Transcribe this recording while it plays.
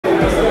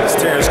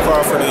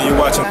Crawford, and you're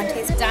watching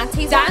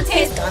Dante's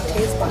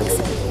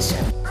Boxing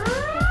Nation.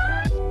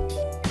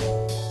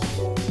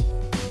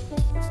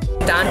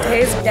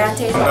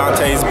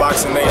 Dante's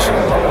Boxing Nation.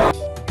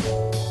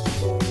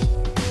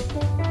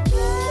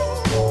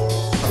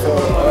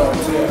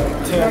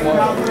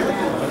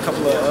 A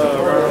couple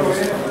of rounds,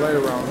 later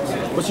rounds.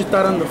 What's your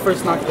thought on the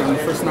first knockdown, the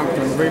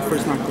very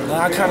first knockdown?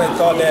 I kind of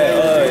thought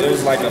that it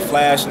was like a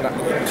flash,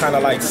 kind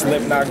of like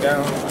slip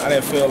knockdown. I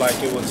didn't feel like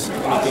it was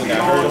anything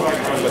that hurt him,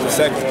 but the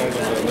second one was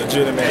a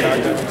legitimate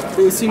knockdown.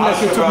 It seemed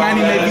like it took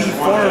Manny maybe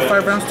 4 or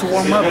 5 rounds to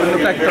warm up. It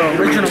looked like the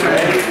original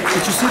Manny.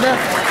 Did you see that?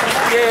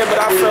 Yeah, but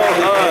I felt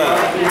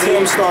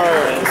Tim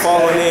started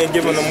falling in,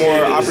 giving him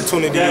more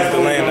opportunities to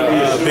land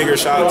bigger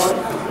shots,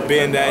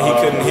 being that he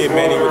couldn't hit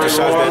Manny with the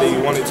shots that he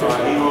wanted to.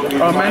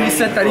 Manny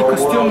said that he could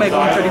still make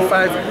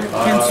 135,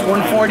 hence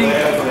 140.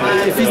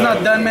 If he's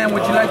not done, man,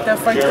 would you like that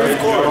fight? Of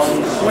course.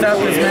 What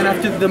happens, man?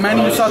 After the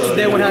Manny you saw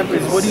today, what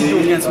happens? What do you do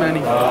against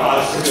Manny?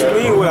 What you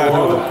mean what I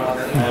do?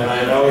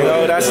 You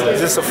know, that's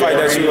just a fight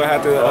that you would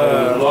have to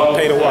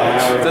pay to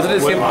watch. Doesn't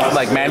it seem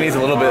like Manny's a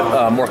little bit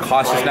more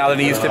cautious now than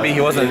he used to be? He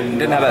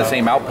didn't have that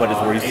same output as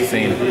we're used to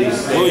seeing.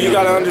 Well, you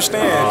got to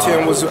understand,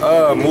 Tim was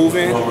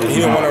moving. He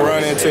didn't want to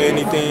run into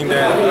anything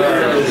that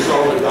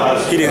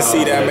he didn't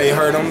see that may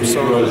hurt him.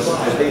 So,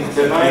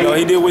 you know,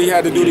 he did what he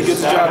had to do to get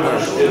the job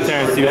done.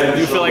 Terrence, do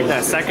you feel like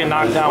that second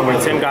knockdown where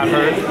Tim got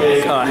hurt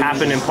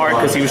happened in part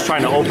because he was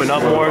trying to open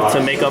up more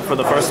to make up for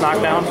the first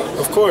knockdown?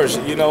 Of course.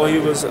 You know, he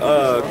was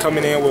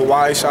coming in with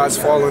wide shots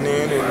falling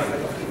in,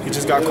 and he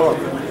just got caught.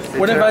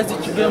 What advice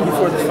did you give him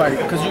before the fight?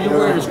 Because you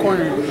were in his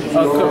corner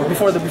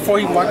before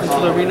he walked into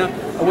the arena.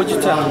 What'd you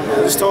tell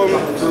him? Just told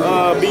him,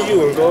 be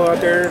you and go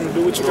out there and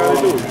do what you gotta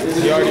do.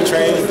 He already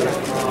trained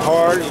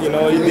hard, you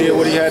know, he did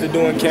what he had to do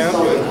in camp,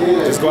 but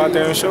just go out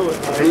there and show it.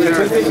 Do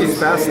you think he's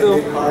fast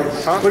still?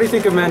 Huh? What do you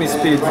think of Manny's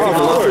speed? Do you think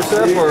he lost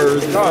himself, or?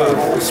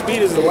 No, the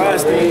speed is the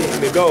last thing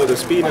to go. The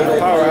speed and the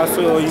power. I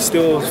feel he's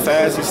still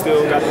fast. He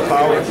still got the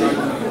power.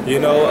 You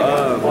know,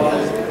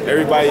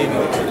 everybody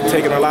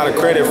taking a lot of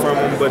credit from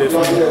him, but if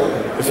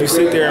you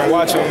sit there and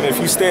watch him, if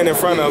you stand in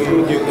front of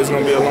him, it's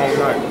going to be a long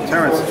night.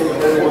 Terrence,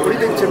 what do you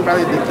think Tim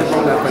Bradley did to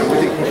win that fight? What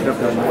do you think he should have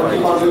done in the fight?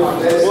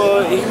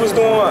 Well, he was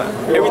doing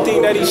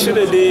everything that he should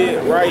have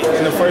did right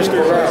in the first 3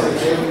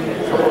 rounds.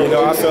 You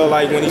know, I felt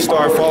like when he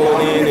started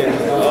falling in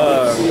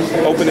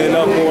and opening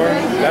up more,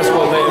 that's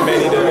what led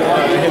Manny to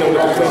hit him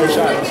with the cleaner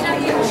shots.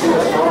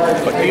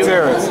 But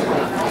Terrence,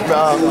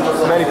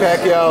 Manny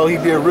Pacquiao, he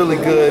did really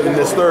good in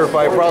this third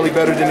fight, probably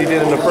better than he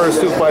did in the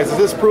first 2 fights. Is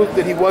this proof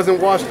that he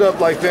wasn't washed up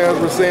like fans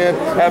were saying?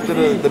 After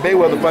the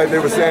Mayweather fight, they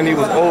were saying he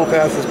was old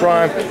past his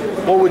prime.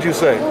 What would you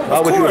say?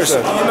 How would you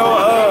assess? You know,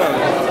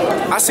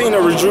 I seen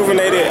a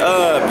rejuvenated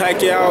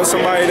Pacquiao,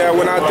 somebody that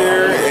went out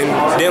there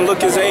and didn't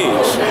look his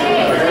age.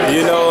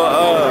 You know,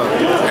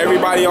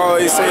 everybody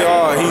always say,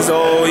 oh, he's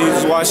old,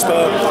 he's washed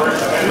up.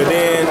 But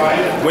then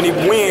when he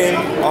win,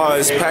 oh,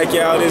 it's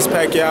Pacquiao this,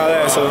 Pacquiao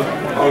that. So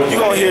you're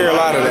gonna hear a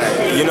lot of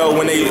that. You know,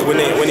 when he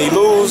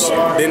lose,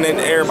 then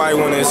everybody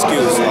want an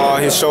excuse. Oh,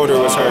 his shoulder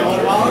was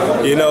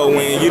hurt. You know,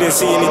 when you didn't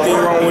see anything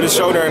wrong with his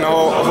shoulder in the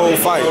whole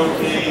fight,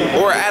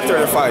 or after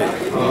the fight.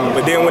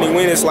 But then when he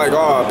win, it's like,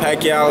 oh,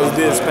 Pacquiao is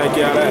this,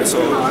 Pacquiao that. So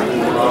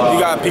you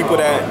got people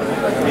that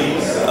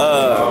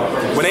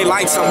when they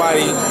like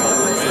somebody,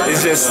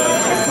 it's just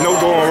no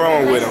going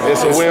wrong with them.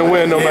 It's a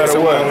win-win no matter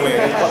what.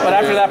 But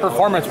after that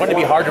performance, wouldn't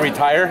it be hard to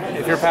retire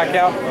if you're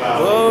Pacquiao?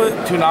 Well,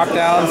 2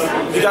 knockdowns.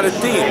 You got to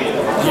think.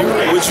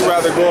 Would you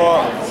rather go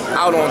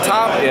out on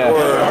top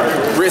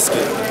or risk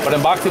it? But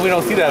in boxing, we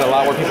don't see that a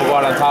lot, where people go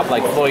out on top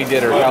like Floyd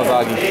did or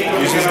Calzaghe.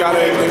 You just got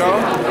to, you know,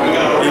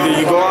 either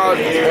you go out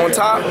on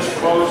top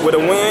with a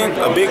win,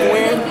 a big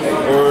win,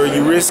 or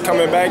you risk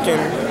coming back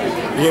and,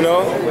 you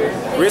know,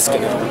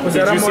 risking it. Was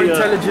that a more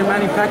intelligent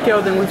Manny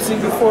Pacquiao than we've seen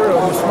before,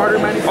 or a smarter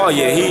Manny Pacquiao? Oh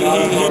yeah, he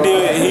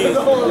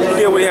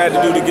did what he had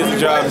to do to get the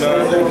job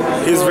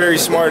done. He was very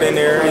smart in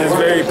there. He was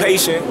very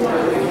patient.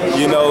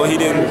 You know, he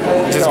didn't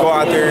just go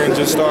out there and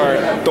just start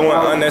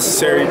throwing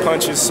unnecessary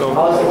punches. So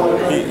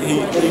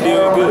he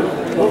did good.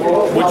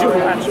 Would you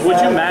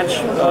match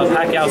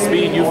Pacquiao's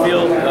speed, you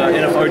feel,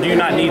 or do you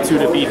not need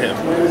to beat him?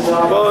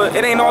 Well,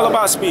 it ain't all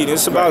about speed.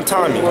 It's about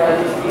timing.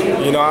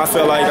 You know, I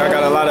feel like I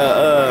got a lot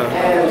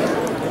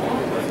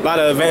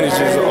of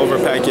advantages over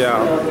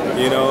Pacquiao.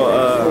 You know,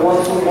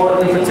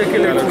 in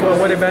particular,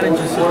 what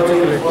advantages in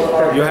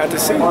particular? You have to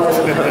see.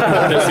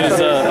 Does his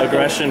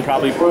aggression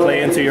probably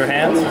play into your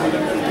hands?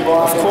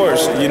 Of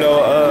course, you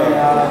know,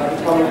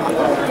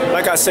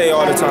 like I say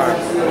all the time,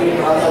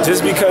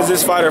 just because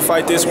this fighter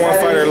fight this one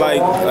fighter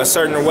like a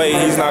certain way,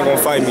 he's not gonna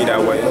fight me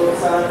that way.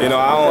 You know,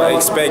 I don't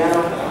expect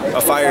a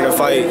fighter to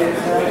fight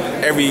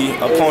every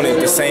opponent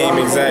the same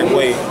exact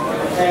way.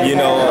 You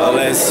know,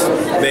 unless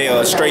they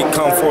a straight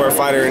come forward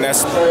fighter and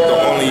that's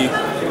the only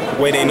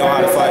way they know how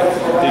to fight.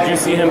 Did you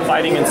see him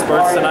fighting in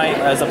spurts tonight,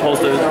 as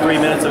opposed to 3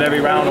 minutes of every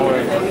round? Or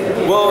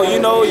well, you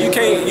know, you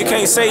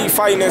can't say he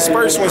fighting in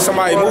spurts when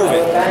somebody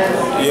moving.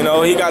 You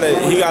know, he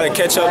gotta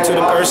catch up to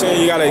the person.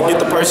 You gotta get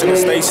the person to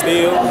stay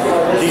still.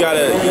 You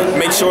gotta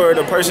make sure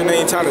the person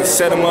ain't trying to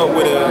set him up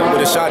with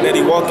a shot that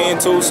he walk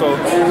into. So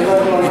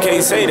you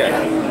can't say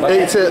that.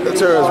 Hey,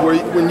 Terrence,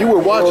 when you were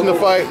watching the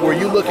fight, were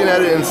you looking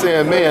at it and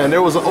saying, man,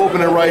 there was an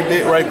opening right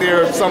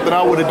there, something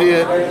I would have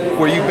did?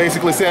 Were you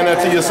basically saying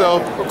that to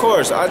yourself? Of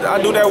course,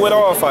 I do that with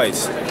all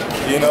fights.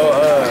 You know,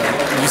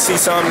 you see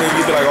something and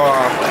you be like, oh,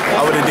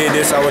 I would have did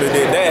this, I would have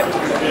did that.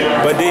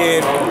 But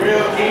then,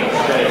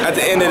 at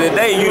the end of the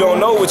day, you don't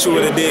know what you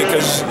would have did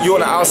because you're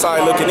on the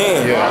outside looking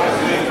in.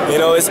 Yeah. You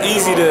know, it's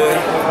easy to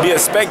be a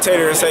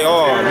spectator and say,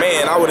 oh,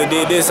 man, I would have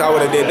did this, I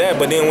would have did that.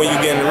 But then when you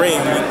get in the ring,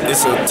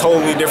 it's a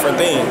totally different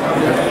thing.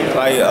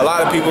 Like, a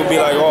lot of people be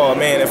like, oh,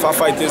 man, if I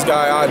fight this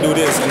guy, I'll do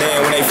this. And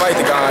then when they fight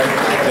the guy,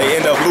 they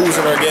end up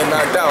losing or getting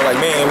knocked out. Like,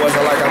 man, it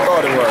wasn't like I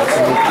thought it was.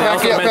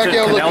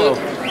 Pacquiao Canelo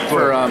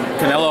for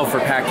Canelo for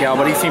Pacquiao,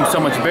 but he seems so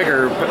much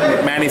bigger.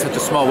 Manny's such a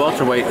small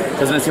welterweight.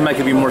 Doesn't it seem like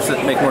it'd be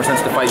make more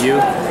sense to fight you?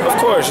 Of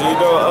course, you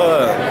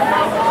know,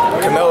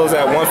 Canelo's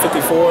at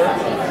 154.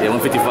 Yeah,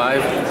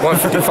 155.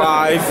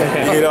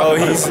 155. You know,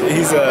 he's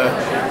a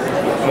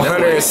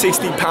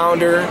 160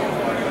 pounder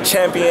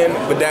champion,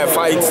 but that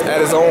fights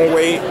at his own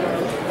weight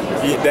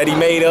that he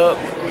made up.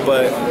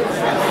 But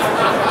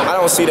I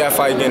don't see that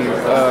fight getting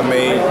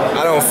made.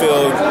 I don't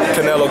feel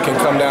Canelo can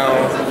come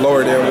down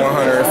lower than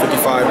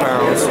 155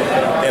 pounds.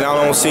 And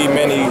I don't see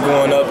many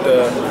going up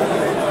to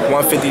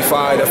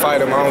 155 to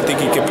fight him. I don't think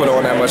he can put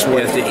on that much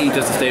weight. He has to eat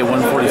just to stay at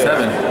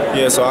 147.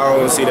 Yeah, so I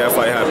don't see that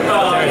fight happening.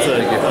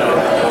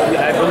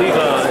 I believe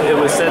it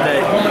was said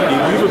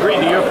that you've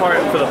agreed to your part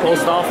for the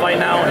post-off fight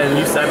now, and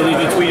I believe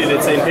you tweeted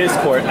it's in his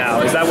court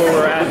now. Is that where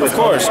we're at? Of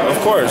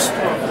course.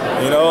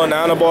 You know,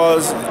 now the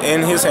ball's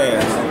in his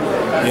hands.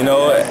 You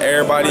know,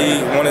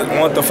 everybody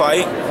want the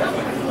fight.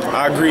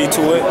 I agree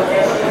to it.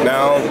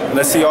 Now,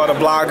 let's see all the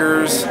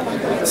bloggers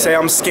say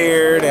I'm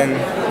scared and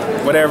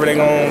whatever they're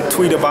going to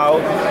tweet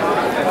about.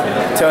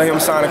 Tell him to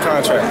sign a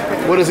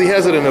contract. What is he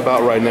hesitant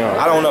about right now?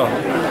 I don't know.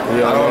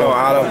 Yeah, I don't know.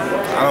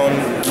 I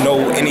don't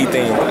know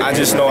anything. I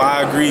just know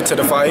I agreed to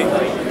the fight,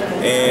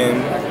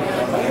 and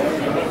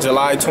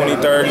July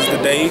 23rd is the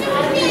date.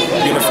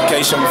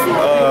 Unification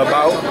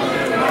bout.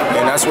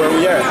 And that's where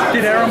we at.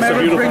 Did Arum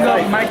ever bring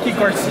up Mikey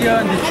Garcia,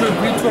 and did you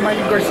agree to a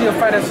Mikey Garcia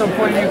fight at some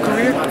point in your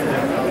career?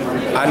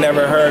 I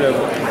never heard of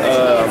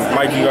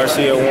Mikey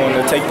Garcia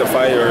wanting to take the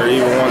fight or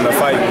even wanting to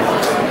fight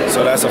me.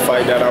 So that's a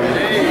fight that I'm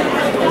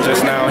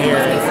just now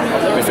hearing.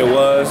 If it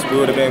was, we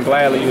would have been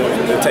gladly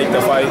to take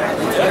the fight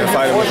and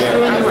fight him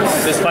again.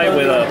 This fight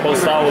with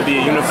Postal will be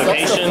a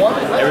unification.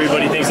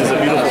 Everybody thinks it's a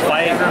beautiful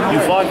fight. You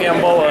fought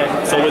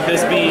Gamboa, so would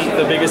this be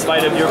the biggest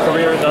fight of your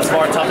career thus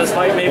far, toughest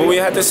fight maybe? Well, we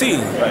have to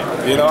see.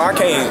 You know, I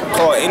can't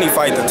call any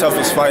fight the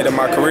toughest fight of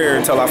my career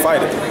until I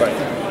fight it.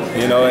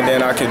 You know, and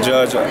then I can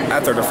judge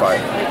after the fight.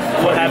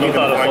 What have you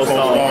thought of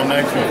Postal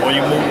next before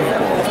you move?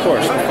 Of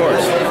course.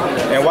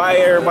 And why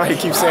everybody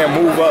keeps saying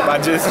move up? I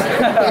just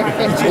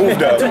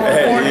moved up.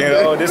 You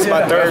know, this is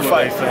my third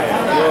fight.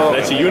 Well,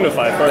 that you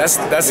unify first.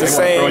 That's the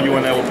same. Throw you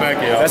in there with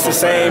Pacquiao. That's the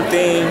same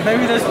thing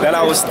that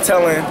I was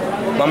telling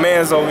my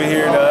man's over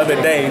here the other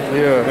day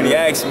when he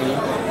asked me.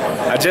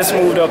 I just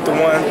moved up to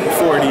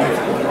 140,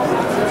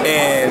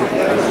 and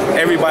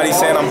everybody's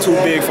saying I'm too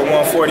big for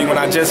 140 when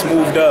I just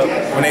moved up,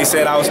 when they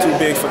said I was too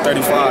big for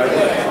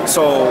 35.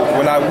 So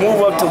when I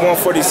move up to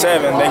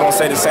 147, they're going to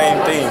say the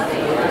same thing.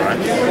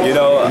 You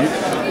know,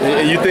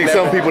 you think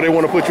some people, they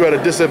want to put you at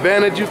a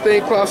disadvantage, you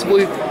think,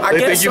 possibly? They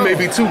think you may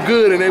be too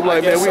good, and they be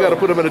like, man, we got to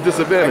put them at a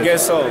disadvantage. I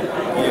guess so. You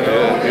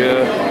know?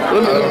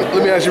 Yeah.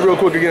 Let me ask you real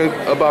quick again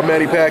about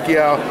Manny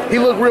Pacquiao. He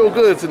looked real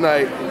good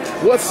tonight.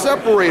 What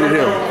separated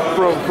him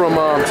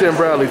from Tim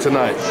Bradley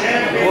tonight?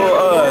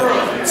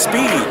 Well,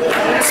 speed and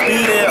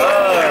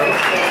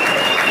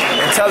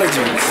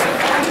intelligence.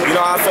 You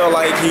know, I felt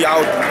like he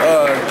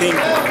out-think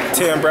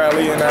Tim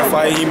Bradley in that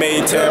fight. He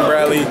made Tim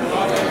Bradley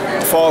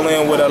fall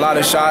in with a lot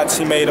of shots.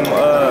 He made him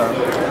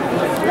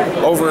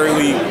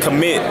overly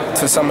commit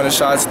to some of the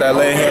shots that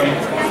led him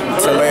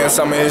to land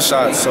some of his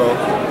shots. So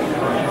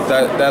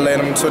that led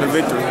him to the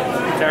victory.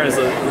 Terrence,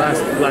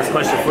 last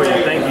question for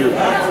you. Thank you.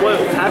 What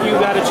have you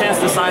got a chance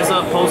to size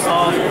up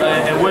post-off,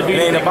 and what do you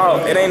think?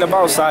 It ain't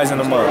about sizing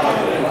them up.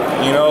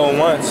 You know,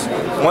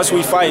 once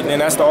we fight, then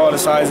that's all the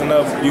sizing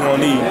up you're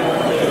gonna need.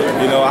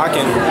 You know, I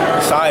can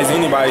size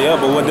anybody up,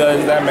 but what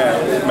does that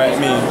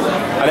mean?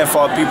 I done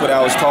fought people that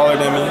was taller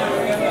than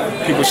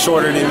me, people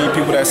shorter than me,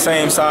 people that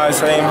same size,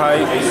 same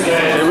height.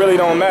 It really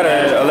don't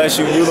matter unless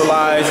you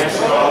utilize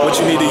what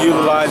you need to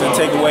utilize and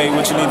take away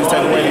what you need to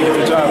take away to get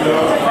the job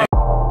done.